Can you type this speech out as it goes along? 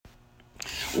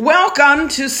Welcome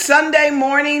to Sunday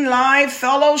Morning Live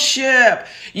Fellowship.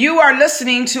 You are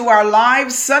listening to our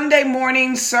live Sunday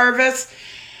morning service.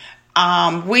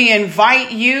 We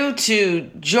invite you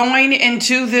to join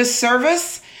into this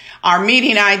service. Our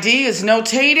meeting ID is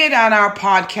notated on our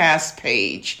podcast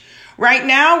page. Right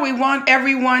now, we want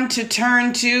everyone to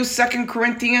turn to 2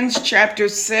 Corinthians chapter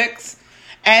 6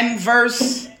 and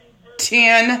verse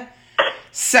 10.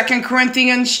 2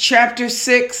 Corinthians chapter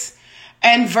 6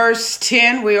 and verse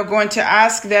 10. We are going to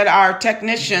ask that our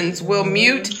technicians will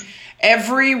mute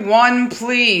everyone,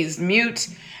 please. Mute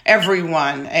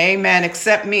everyone. Amen.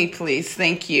 Except me, please.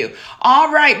 Thank you.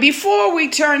 All right. Before we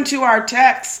turn to our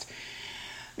text,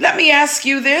 let me ask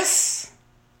you this.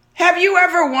 Have you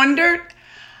ever wondered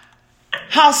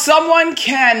how someone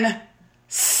can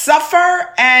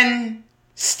suffer and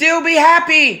still be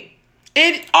happy?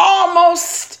 It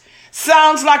almost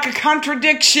sounds like a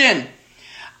contradiction.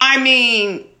 I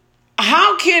mean,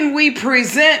 how can we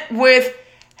present with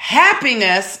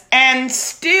happiness and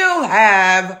still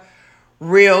have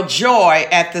real joy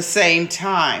at the same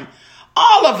time?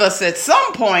 All of us at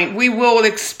some point, we will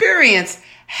experience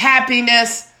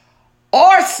happiness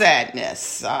or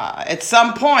sadness. At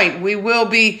some point, we will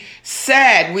be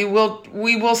sad. We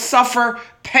will suffer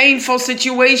painful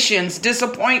situations,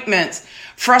 disappointments,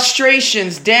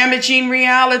 frustrations, damaging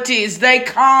realities. They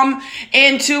come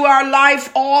into our life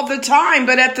all the time.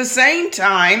 But at the same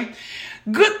time,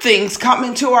 good things come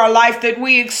into our life that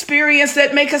we experience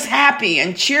that make us happy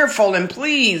and cheerful and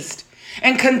pleased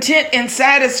and content and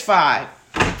satisfied.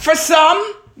 For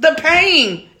some, the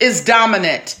pain is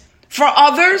dominant. For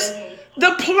others,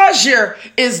 the pleasure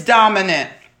is dominant.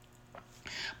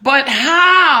 But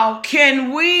how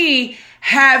can we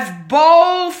have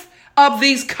both of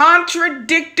these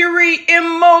contradictory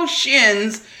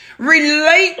emotions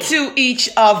relate to each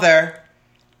other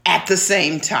at the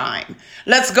same time?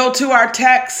 Let's go to our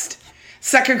text,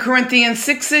 2 Corinthians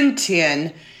 6 and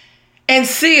 10, and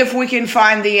see if we can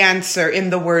find the answer in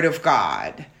the Word of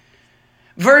God.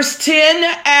 Verse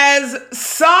 10, as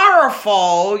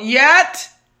sorrowful, yet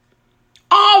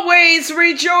always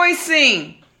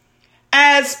rejoicing,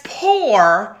 as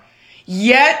poor,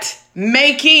 yet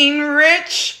making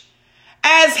rich,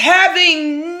 as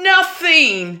having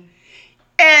nothing,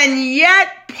 and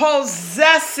yet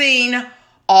possessing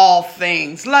all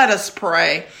things. Let us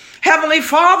pray. Heavenly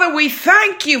Father, we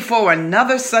thank you for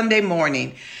another Sunday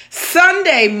morning.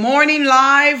 Sunday morning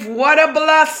live, what a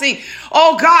blessing.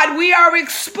 Oh God, we are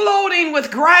exploding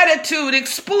with gratitude,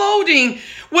 exploding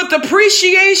with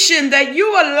appreciation that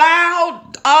you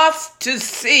allowed us to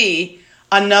see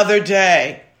another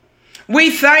day.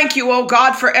 We thank you, oh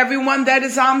God, for everyone that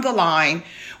is on the line.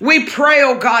 We pray,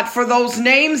 oh God, for those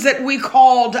names that we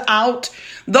called out,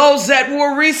 those that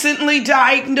were recently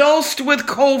diagnosed with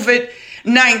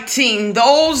COVID-19,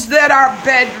 those that are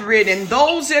bedridden,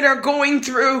 those that are going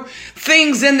through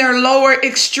things in their lower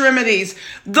extremities,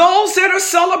 those that are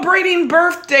celebrating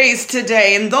birthdays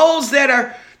today, and those that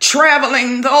are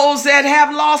traveling, those that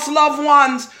have lost loved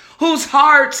ones whose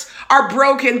hearts are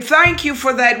broken. Thank you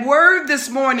for that word this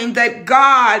morning that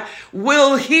God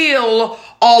will heal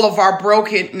all of our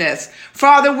brokenness.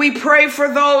 Father, we pray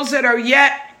for those that are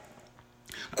yet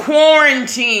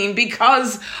quarantined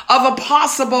because of a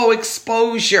possible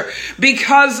exposure,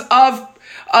 because of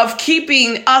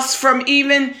keeping us from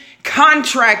even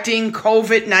contracting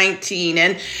COVID-19.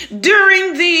 And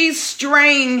during these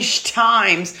strange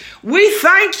times, we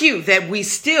thank you that we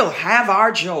still have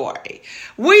our joy.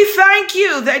 We thank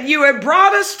you that you have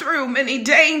brought us through many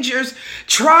dangers,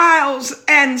 trials,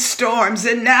 and storms.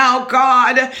 And now,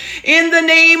 God, in the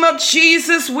name of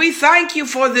Jesus, we thank you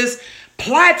for this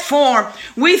platform.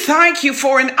 We thank you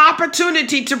for an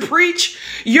opportunity to preach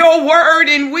your word,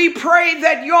 and we pray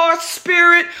that your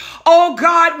spirit, oh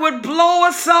God, would blow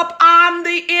us up on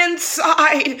the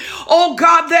inside. Oh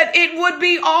God, that it would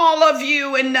be all of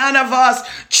you and none of us.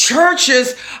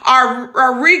 Churches are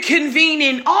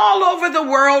reconvening all over the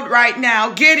world right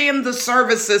now. Get in the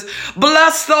services.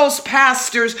 Bless those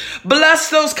pastors. Bless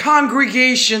those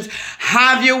congregations.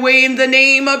 Have your way in the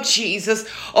name of Jesus.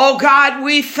 Oh God,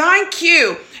 we thank you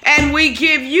and we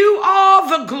give you all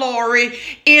the glory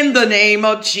in the name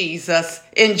of Jesus.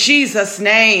 In Jesus'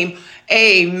 name,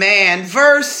 amen.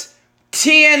 Verse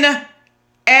 10a,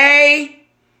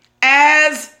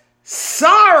 as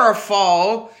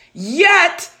sorrowful,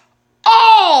 yet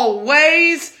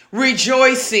always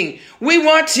rejoicing. We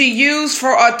want to use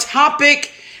for a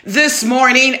topic this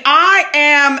morning, I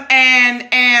am an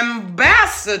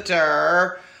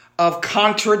ambassador of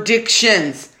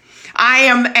contradictions. I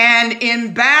am an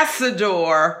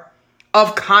ambassador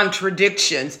of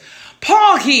contradictions.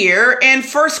 Paul here in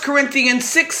 1 Corinthians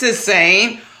 6 is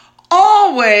saying,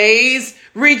 always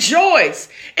rejoice.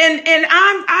 And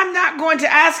I'm not going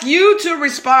to ask you to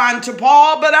respond to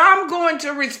Paul, but I'm going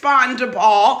to respond to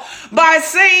Paul by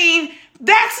saying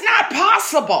that's not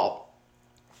possible.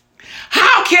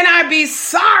 How can I be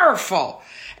sorrowful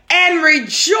and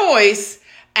rejoice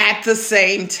at the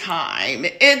same time?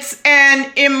 It's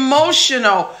an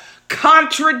emotional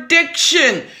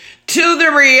contradiction to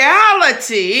the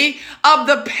reality of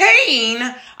the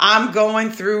pain I'm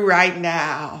going through right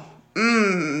now.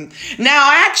 Now,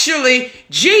 actually,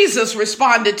 Jesus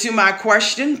responded to my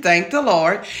question, thank the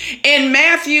Lord, in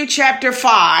Matthew chapter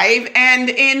 5 and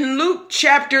in Luke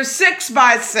chapter 6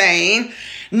 by saying,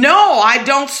 no, I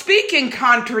don't speak in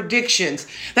contradictions.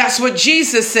 That's what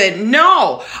Jesus said.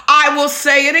 No, I will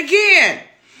say it again.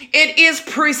 It is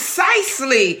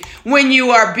precisely when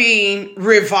you are being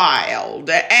reviled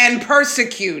and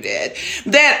persecuted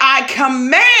that I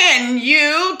command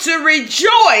you to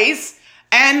rejoice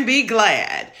and be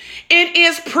glad. It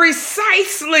is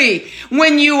precisely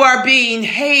when you are being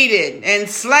hated and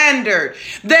slandered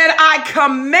that I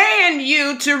command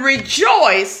you to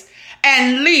rejoice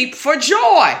and leap for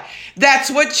joy. That's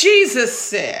what Jesus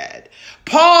said.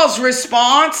 Paul's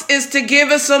response is to give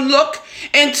us a look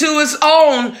into his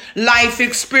own life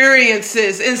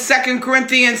experiences in 2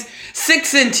 Corinthians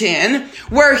 6 and 10,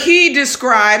 where he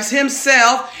describes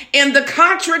himself in the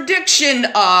contradiction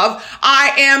of,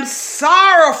 I am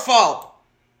sorrowful,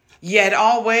 yet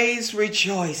always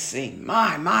rejoicing.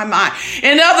 My.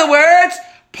 In other words,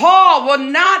 Paul will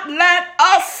not let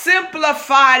us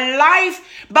simplify life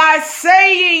by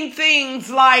saying things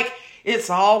like,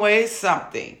 it's always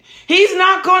something. He's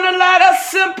not going to let us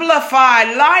simplify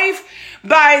life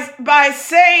by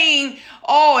saying,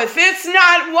 oh, if it's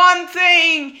not one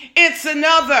thing, it's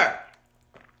another.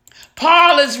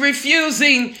 Paul is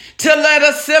refusing to let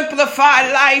us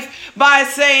simplify life by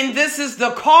saying this is the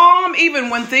calm,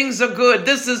 even when things are good.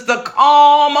 This is the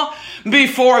calm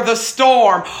before the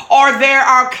storm. Or there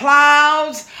are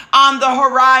clouds on the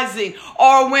horizon.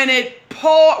 Or when it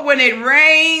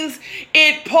rains,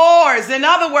 it pours. In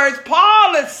other words,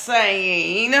 Paul is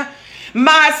saying,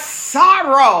 my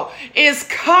sorrow is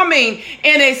coming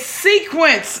in a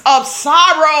sequence of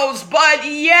sorrows, but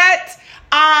yet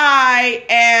I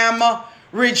am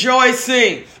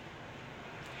rejoicing.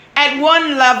 At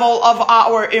one level of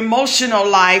our emotional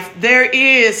life, there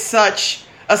is such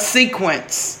a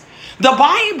sequence. The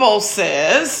Bible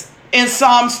says in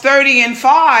Psalms 30 and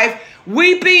 5,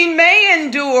 weeping may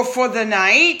endure for the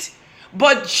night,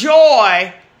 but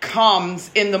joy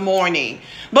comes in the morning.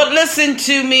 But listen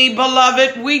to me,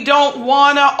 beloved, we don't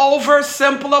want to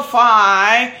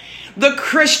oversimplify the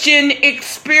Christian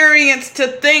experience to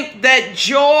think that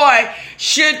joy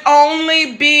should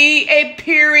only be a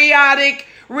periodic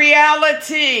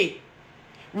reality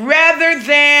rather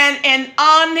than an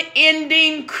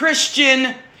unending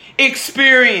Christian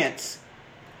experience.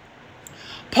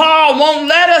 Paul won't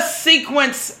let us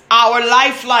sequence our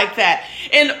life like that.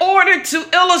 In order to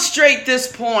illustrate this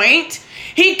point,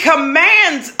 he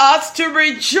commands us to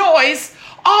rejoice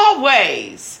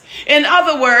always. In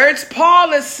other words,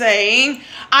 Paul is saying,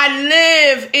 I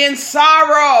live in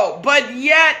sorrow, but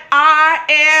yet I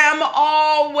am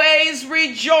always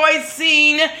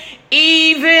rejoicing,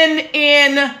 even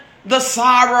in the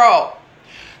sorrow.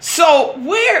 So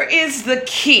where is the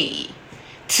key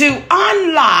to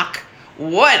unlock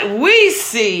what we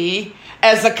see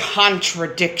as a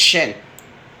contradiction?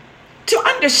 To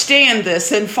understand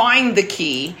this and find the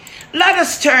key, let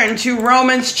us turn to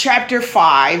Romans chapter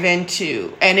 5 and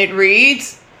 2. And it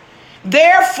reads,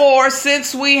 therefore,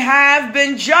 since we have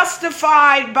been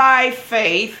justified by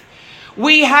faith,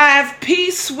 we have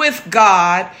peace with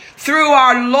God through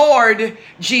our Lord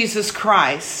Jesus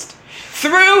Christ.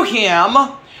 Through him,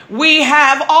 we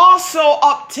have also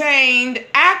obtained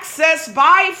access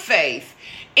by faith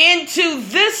into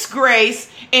this grace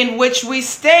in which we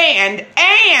stand,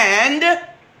 and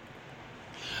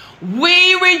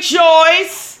we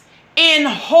rejoice in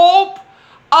hope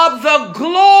of the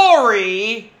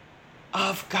glory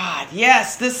of God.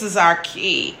 Yes, this is our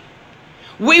key.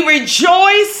 We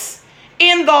rejoice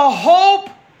in the hope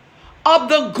of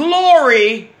the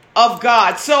glory of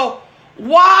God. So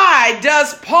why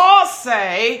does Paul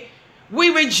say we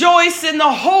rejoice in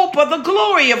the hope of the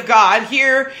glory of God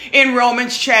here in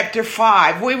Romans chapter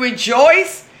 5? We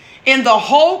rejoice in the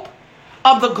hope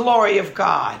of the glory of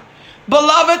God.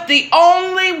 Beloved, the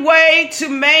only way to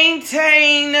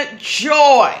maintain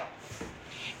joy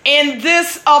in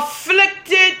this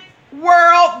afflicted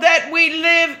world that we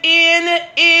live in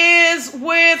is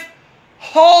with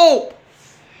hope.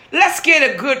 let's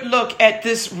get a good look at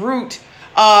this root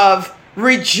of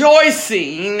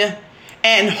rejoicing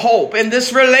and hope, and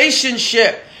this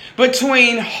relationship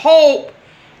between hope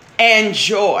and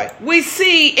joy. We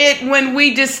see it when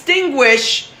we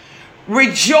distinguish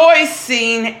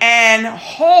rejoicing and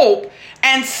hope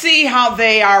and see how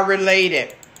they are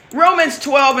related. Romans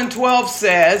 12:12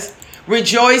 says,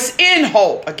 rejoice in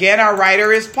hope. Again, our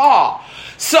writer is Paul.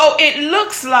 So it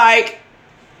looks like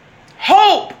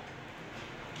hope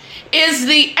is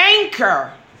the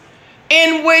anchor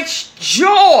in which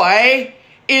joy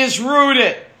is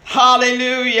rooted.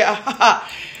 Hallelujah.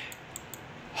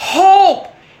 Hope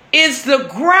is the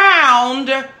ground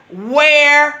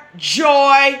where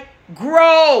joy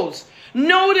grows.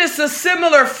 Notice a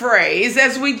similar phrase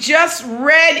as we just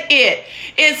read it.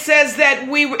 It says that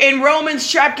in Romans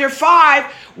chapter 5,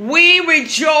 we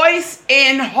rejoice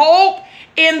in hope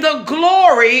in the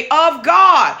glory of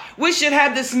God. We should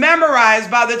have this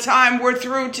memorized by the time we're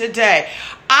through today.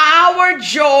 Our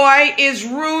joy is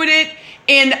rooted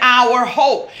in our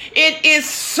hope. It is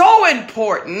so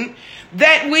important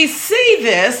that we see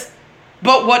this,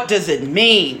 but what does it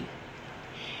mean?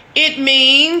 It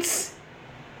means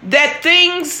that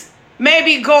things may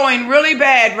be going really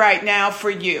bad right now for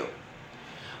you,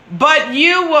 but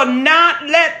you will not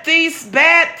let these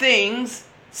bad things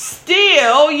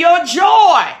steal your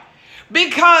joy,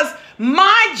 because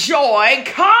my joy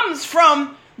comes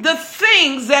from the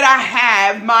things that I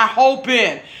have my hope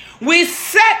in. We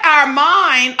set our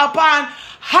mind upon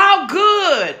how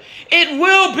good it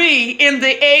will be in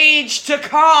the age to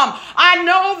come. I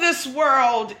know this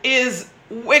world is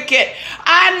wicked.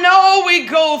 I know we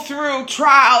go through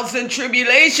trials and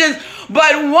tribulations,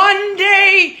 but one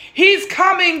day he's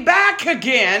coming back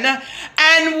again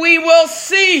and we will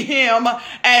see him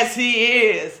as he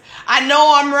is. I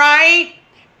know I'm right.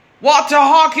 Walter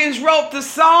Hawkins wrote the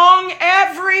song,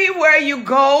 everywhere you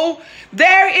go,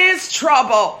 there is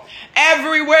trouble.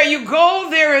 Everywhere you go,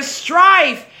 there is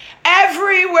strife.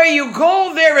 Everywhere you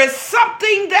go, there is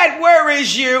something that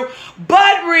worries you.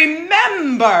 But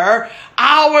remember,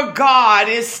 our God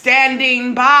is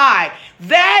standing by.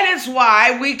 That is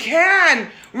why we can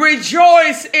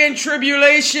rejoice in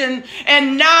tribulation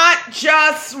and not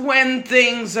just when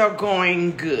things are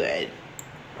going good.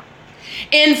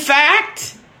 In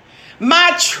fact,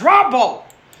 my trouble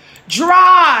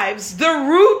drives the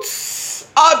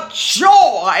roots of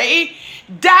joy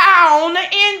down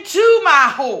into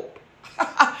my hope.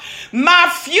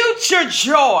 My future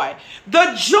joy,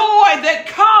 the joy that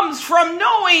comes from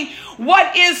knowing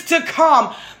what is to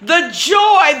come, the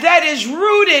joy that is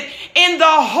rooted in the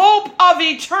hope of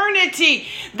eternity,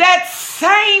 that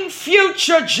same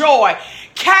future joy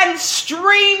can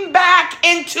stream back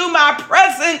into my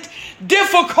present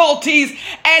difficulties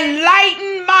and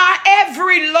lighten my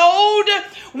every load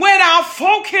when I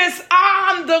focus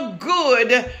on the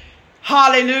good,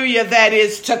 hallelujah, that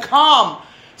is to come.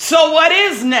 So what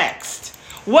is next?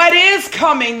 What is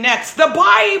coming next? The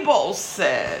Bible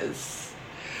says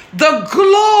the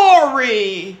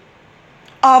glory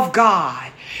of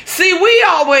God. See, we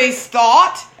always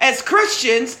thought as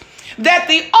Christians that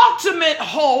the ultimate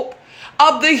hope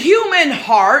of the human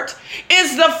heart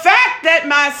is the fact that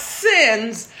my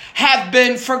sins have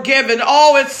been forgiven.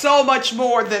 Oh, it's so much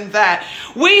more than that.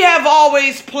 We have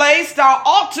always placed our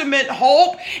ultimate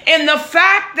hope in the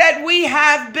fact that we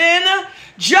have been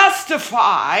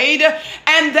justified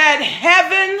and that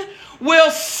heaven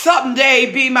will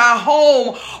someday be my home,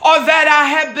 or that I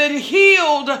have been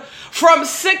healed from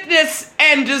sickness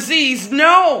and disease.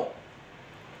 No.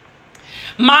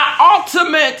 My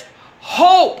ultimate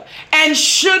hope, and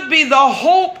should be the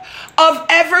hope of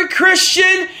every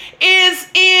Christian, is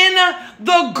in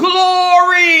the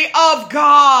glory of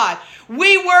God.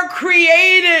 We were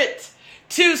created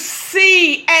to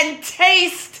see and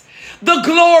taste the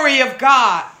glory of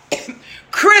God.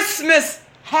 Christmas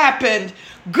happened.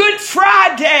 Good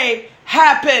Friday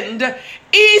happened.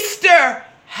 Easter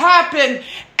happened.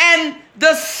 And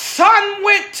the Son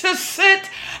went to sit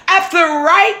at the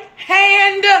right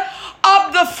hand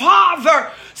of the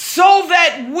Father, so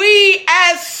that we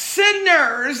as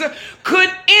sinners could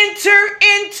enter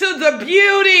into the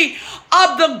beauty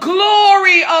of the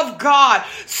glory of God,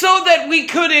 so that we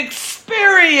could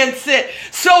experience it,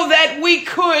 so that we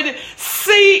could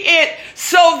see it,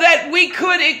 so that we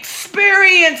could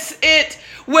experience it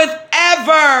with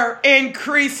ever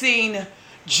increasing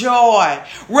joy.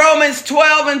 Romans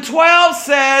 12:12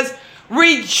 says,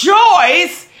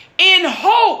 rejoice in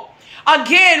hope.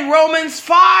 Again, Romans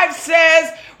 5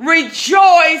 says,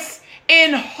 rejoice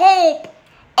in hope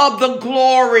of the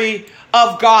glory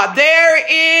of God.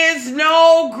 There is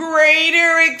no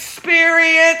greater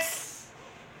experience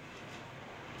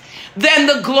than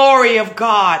the glory of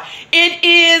God. It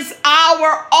is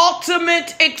our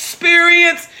ultimate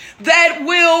experience that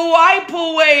will wipe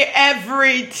away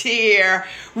every tear,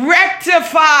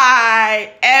 rectify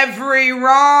every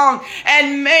wrong,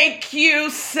 and make you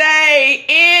say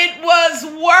it was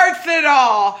worth it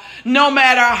all, no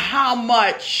matter how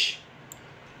much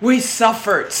we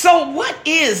suffered. So what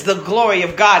is the glory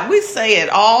of God? We say it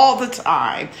all the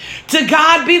time. To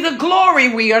God be the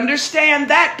glory. We understand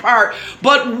that part.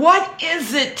 But what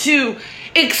is it to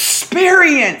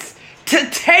experience, to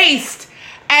taste,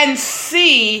 and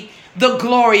see the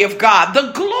glory of God?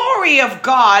 The glory of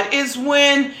God is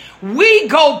when we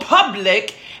go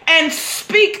public and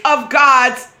speak of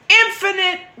God's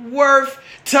infinite worth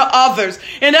to others.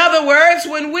 In other words,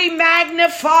 when we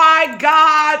magnify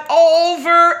God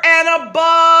over and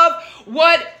above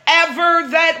whatever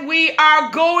that we are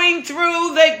going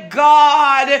through, that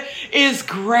God is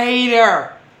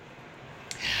greater.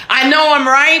 I know I'm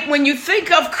right. When you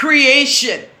think of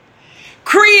creation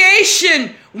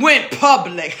went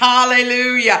public.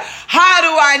 Hallelujah. How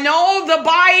do I know? The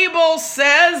Bible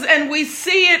says, and we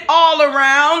see it all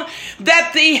around,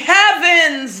 that the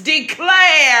heavens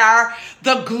declare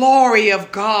the glory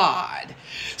of God.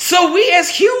 So we as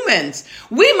humans,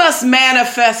 we must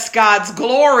manifest God's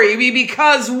glory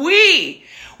because we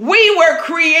were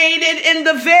created in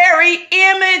the very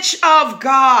image of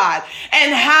God.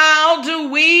 And how do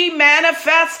we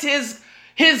manifest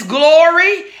his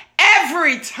glory?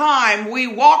 Every time we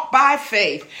walk by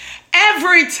faith,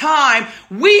 every time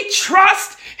we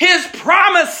trust his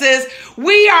promises,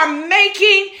 we are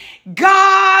making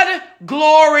God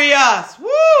glorious.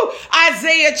 Woo!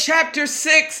 Isaiah chapter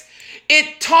 6,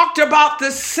 it talked about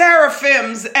the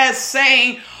seraphims as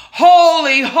saying,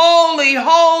 holy, holy,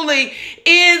 holy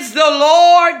is the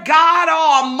Lord God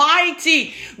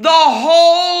Almighty. The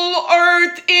whole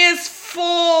earth is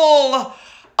full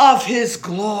of his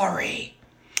glory.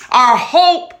 Our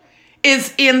hope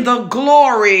is in the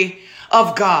glory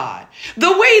of God.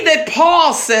 The way that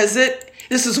Paul says it,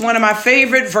 this is one of my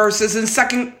favorite verses in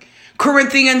 2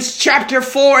 Corinthians chapter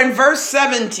 4 and verse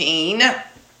 17.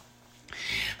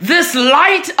 This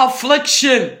light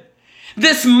affliction,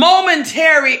 this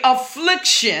momentary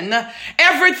affliction,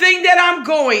 everything that I'm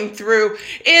going through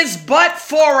is but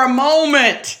for a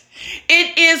moment.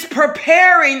 It is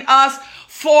preparing us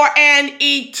for an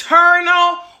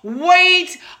eternal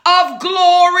weight of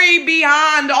glory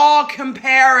beyond all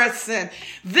comparison.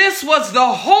 This was the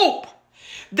hope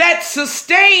that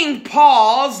sustained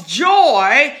Paul's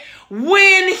joy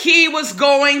when he was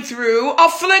going through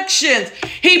afflictions.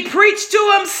 He preached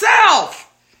to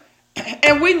himself,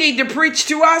 and we need to preach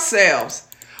to ourselves.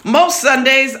 Most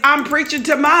Sundays, I'm preaching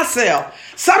to myself.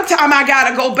 Sometimes I got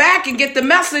to go back and get the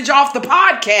message off the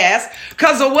podcast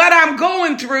because of what I'm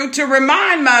going through to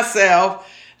remind myself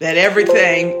that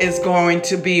everything is going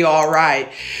to be all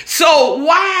right. So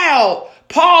while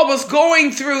Paul was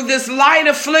going through this light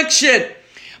affliction,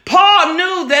 Paul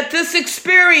knew that this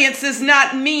experience is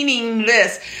not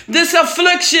meaningless. This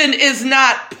affliction is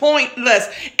not pointless.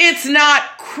 It's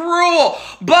not cruel,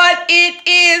 but it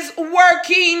is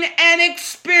working an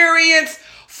experience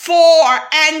for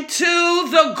and to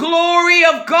the glory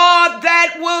of God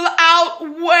that will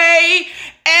outweigh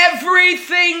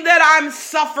everything that I'm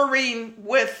suffering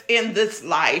with in this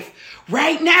life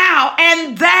right now.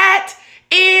 And that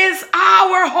is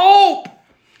our hope.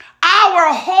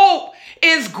 Our hope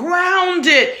is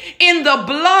grounded in the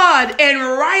blood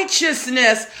and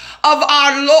righteousness of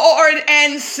our Lord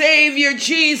and Savior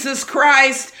Jesus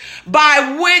Christ,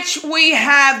 by which we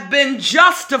have been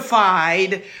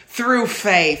justified through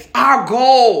faith. Our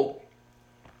goal,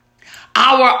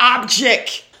 our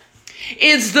object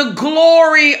is the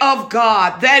glory of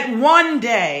God, that one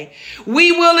day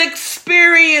we will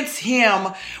experience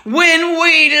him when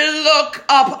we look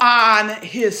upon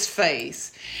his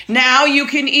face. Now you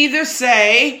can either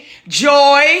say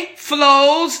joy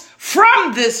flows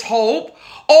from this hope,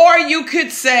 or you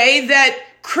could say that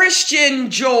Christian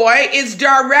joy is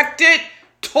directed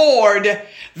toward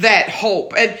that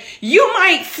hope. And you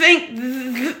might think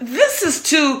this is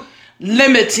too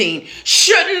limiting.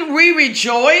 Shouldn't we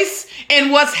rejoice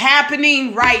in what's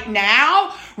happening right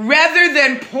now rather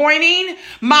than pointing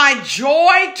my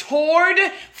joy toward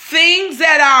things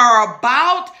that are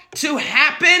about to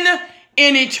happen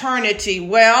in eternity?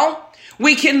 Well,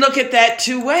 we can look at that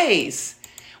two ways.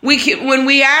 When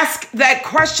we ask that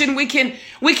question, we can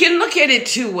look at it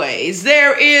two ways.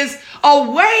 There is a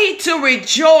way to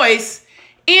rejoice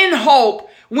in hope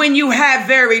when you have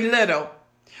very little.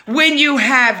 when you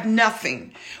have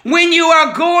nothing, when you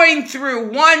are going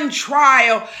through one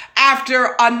trial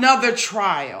after another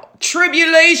trial.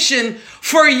 Tribulation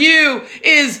for you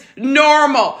is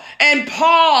normal. And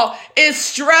Paul is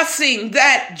stressing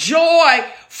that joy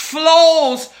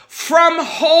flows from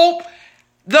hope,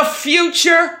 the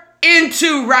future,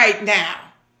 into right now.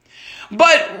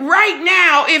 But right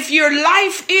now, if your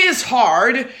life is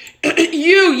hard,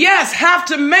 you, yes, have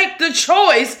to make the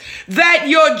choice that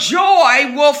your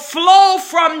joy will flow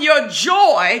from your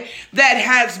joy that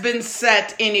has been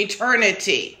set in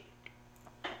eternity.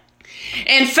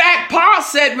 In fact, Paul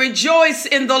said, rejoice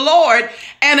in the Lord.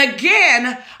 And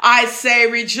again, I say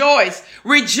rejoice.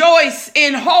 Rejoice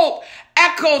in hope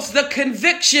echoes the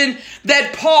conviction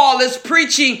that Paul is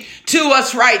preaching to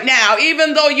us right now.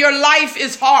 Even though your life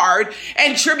is hard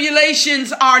and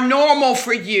tribulations are normal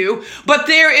for you, but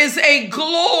there is a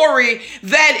glory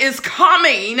that is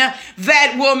coming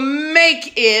that will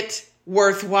make it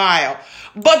worthwhile.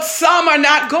 But some are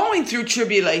not going through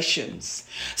tribulations.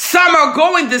 Some are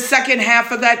going the second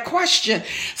half of that question.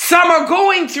 Some are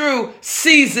going through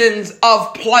seasons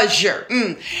of pleasure.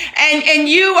 And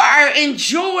you are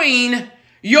enjoying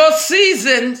your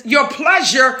season, your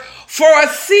pleasure for a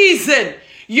season.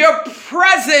 Your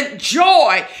present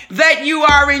joy that you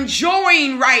are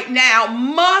enjoying right now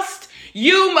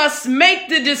you must make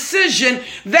the decision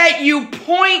that you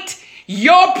point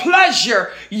your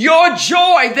pleasure, your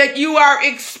joy that you are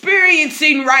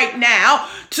experiencing right now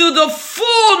to the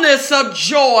fullness of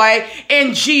joy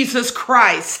in Jesus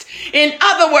Christ. In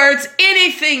other words,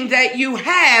 anything that you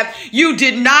have, you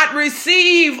did not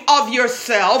receive of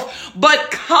yourself, but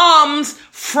comes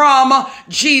from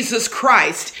Jesus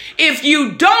Christ. If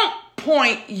you don't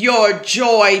point your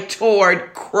joy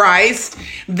toward Christ,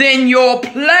 then your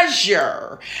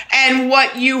pleasure and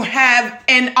what you have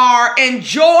and are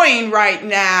enjoying right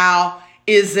now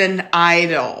is an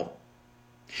idol.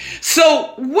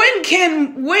 So we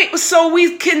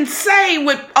can say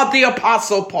with the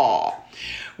Apostle Paul,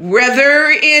 whether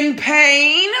in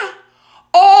pain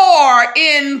or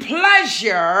in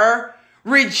pleasure,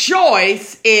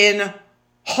 rejoice in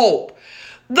hope.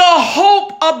 The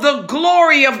hope of the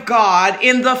glory of God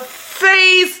in the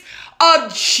face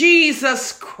of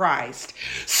Jesus Christ.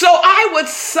 So I would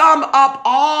sum up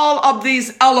all of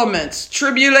these elements: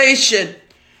 tribulation,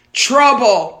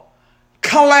 trouble,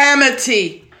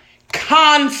 calamity,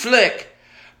 conflict,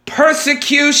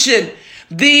 persecution,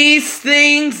 these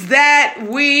things that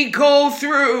we go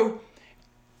through,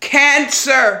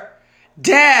 cancer,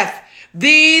 death.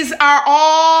 These are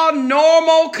all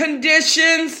normal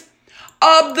conditions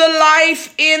of the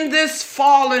life in this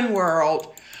fallen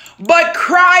world. But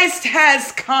Christ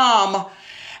has come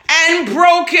and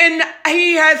broken,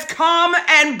 he has come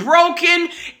and broken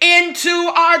into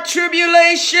our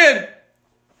tribulation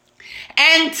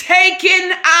and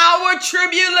taken our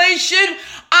tribulation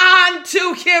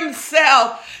onto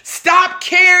himself. Stop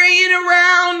carrying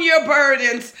around your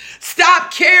burdens.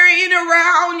 Stop carrying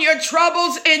around your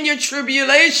troubles and your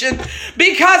tribulation,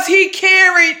 because he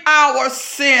carried our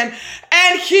sin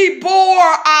and he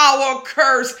bore our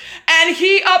curse and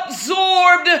he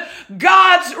absorbed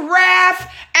God's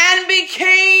wrath and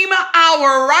became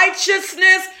our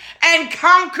righteousness and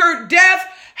conquered death,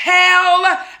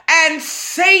 hell, and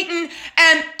Satan,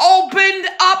 and opened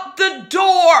up the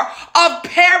door of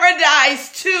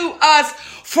paradise to us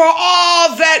for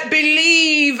all that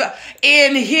believe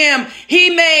in him. He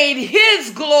made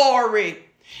his glory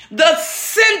the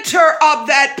center of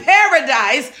that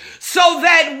paradise so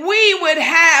that we would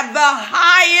have the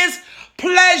highest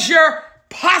pleasure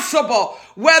possible,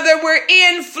 whether we're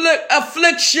in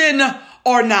affliction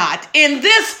or not. In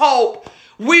this hope,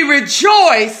 we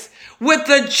rejoice with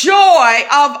the joy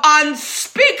of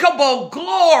unspeakable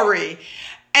glory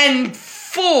and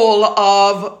full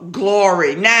of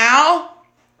glory. Now,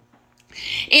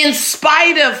 in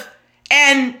spite of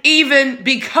and even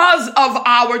because of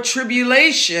our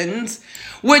tribulations,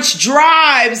 which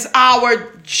drives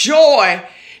our joy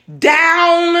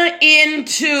down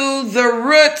into the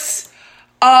roots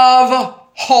of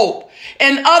hope.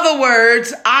 In other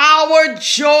words, our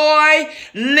joy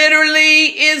literally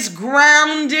is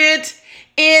grounded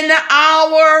in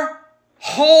our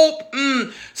hope,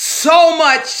 so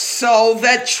much so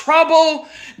that trouble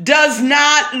does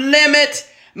not limit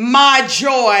my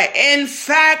joy. In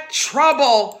fact,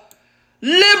 trouble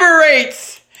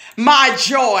liberates my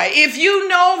joy. If you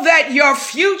know that your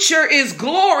future is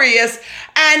glorious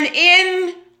and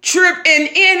in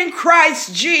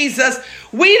Christ Jesus,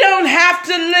 we don't have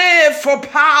to live for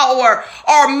power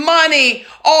or money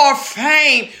or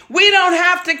fame. We don't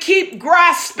have to keep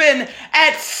grasping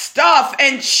at stuff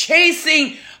and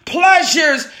chasing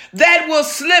pleasures that will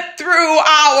slip through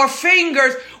our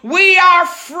fingers. We are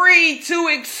free to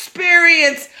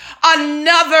experience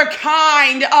another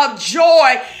kind of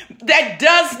joy that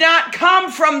does not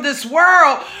come from this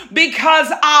world,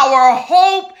 because our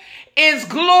hope is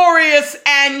glorious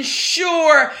and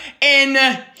sure in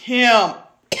Him.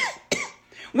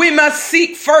 We must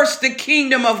seek first the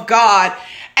kingdom of God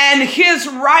and His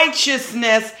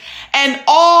righteousness, and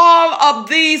all of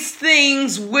these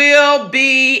things will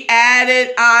be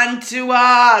added unto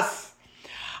us.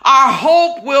 Our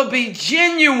hope will be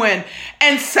genuine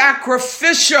and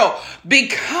sacrificial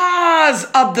because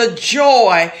of the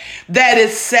joy that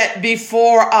is set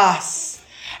before us.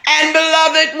 And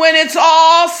beloved, when it's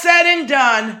all said and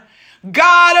done,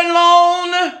 God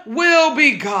alone will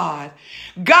be God.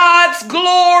 God's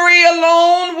glory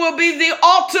alone will be the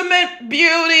ultimate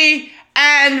beauty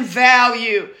and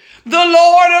value. The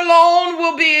Lord alone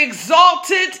will be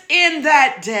exalted in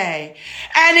that day,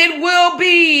 and it will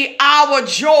be our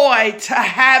joy to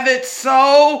have it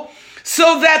so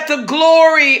that the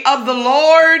glory of the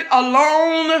Lord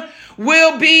alone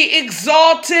will be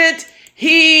exalted.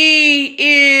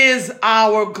 He is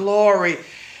our glory.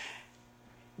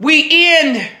 We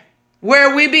end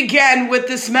where we began with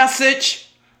this message.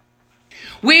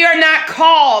 We are not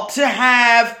called to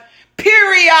have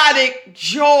periodic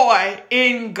joy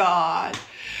in God,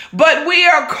 but we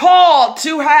are called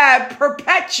to have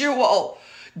perpetual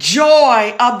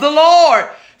joy of the Lord,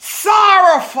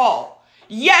 sorrowful,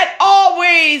 yet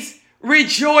always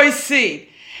rejoicing.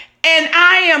 And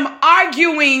I am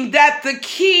arguing that the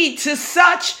key to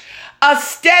such a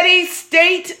steady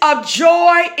state of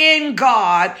joy in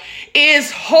God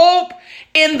is hope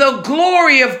in the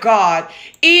glory of God,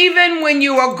 even when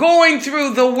you are going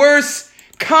through the worst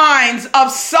kinds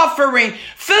of suffering,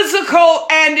 physical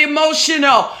and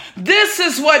emotional. This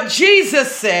is what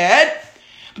Jesus said: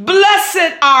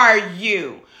 blessed are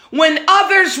you when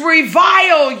others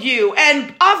revile you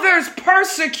and others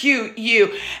persecute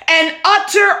you and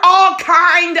utter all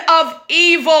kind of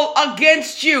evil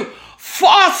against you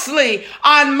falsely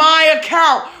on my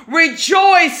account.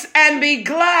 Rejoice and be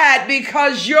glad,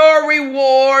 because your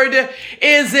reward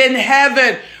is in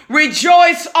heaven.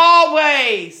 Rejoice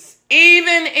always,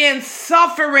 even in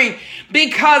suffering,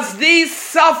 because these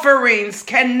sufferings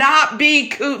cannot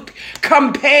be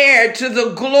compared to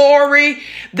the glory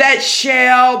that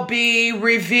shall be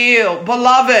revealed.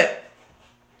 Beloved,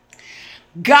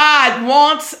 God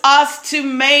wants us to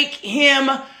make Him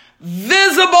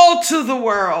visible to the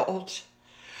world.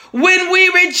 When we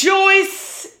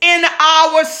rejoice in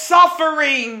our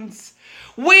sufferings,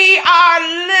 we are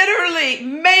literally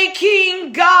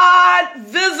making God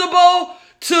visible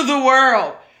to the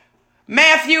world.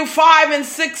 Matthew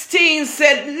 5:16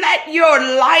 said, let your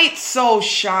light so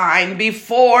shine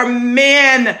before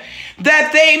men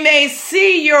that they may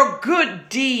see your good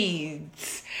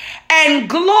deeds and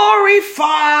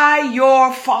glorify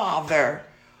your Father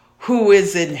who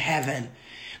is in heaven.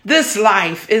 This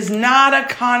life is not a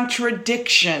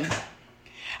contradiction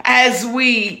as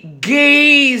we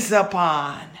gaze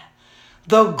upon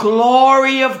the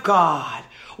glory of God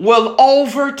will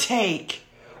overtake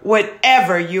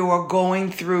whatever you are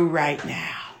going through right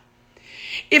now.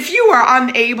 If you are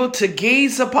unable to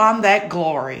gaze upon that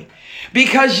glory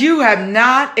because you have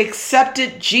not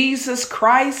accepted Jesus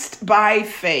Christ by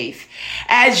faith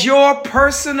as your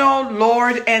personal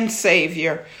Lord and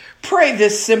Savior, pray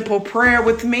this simple prayer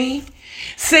with me.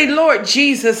 Say, Lord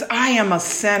Jesus, I am a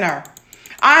sinner.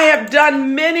 I have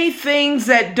done many things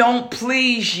that don't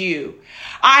please you.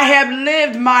 I have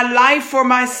lived my life for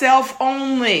myself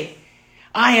only.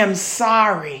 I am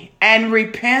sorry and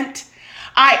repent.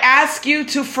 I ask you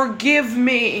to forgive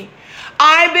me.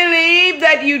 I believe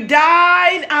that you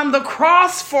died on the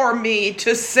cross for me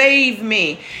to save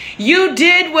me. You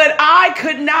did what I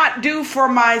could not do for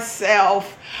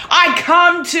myself. I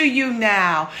come to you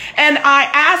now and I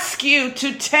ask you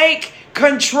to take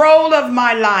control of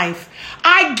my life.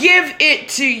 I give it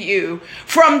to you.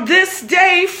 From this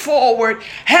day forward,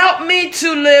 help me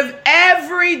to live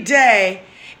every day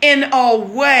in a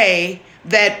way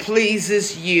that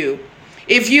pleases you.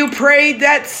 If you prayed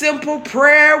that simple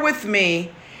prayer with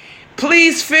me,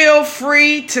 please feel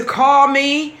free to call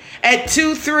me at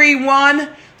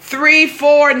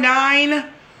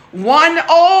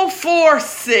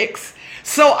 231-349-1046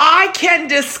 so I can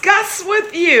discuss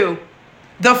with you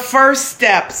the first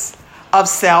steps of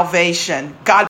salvation. God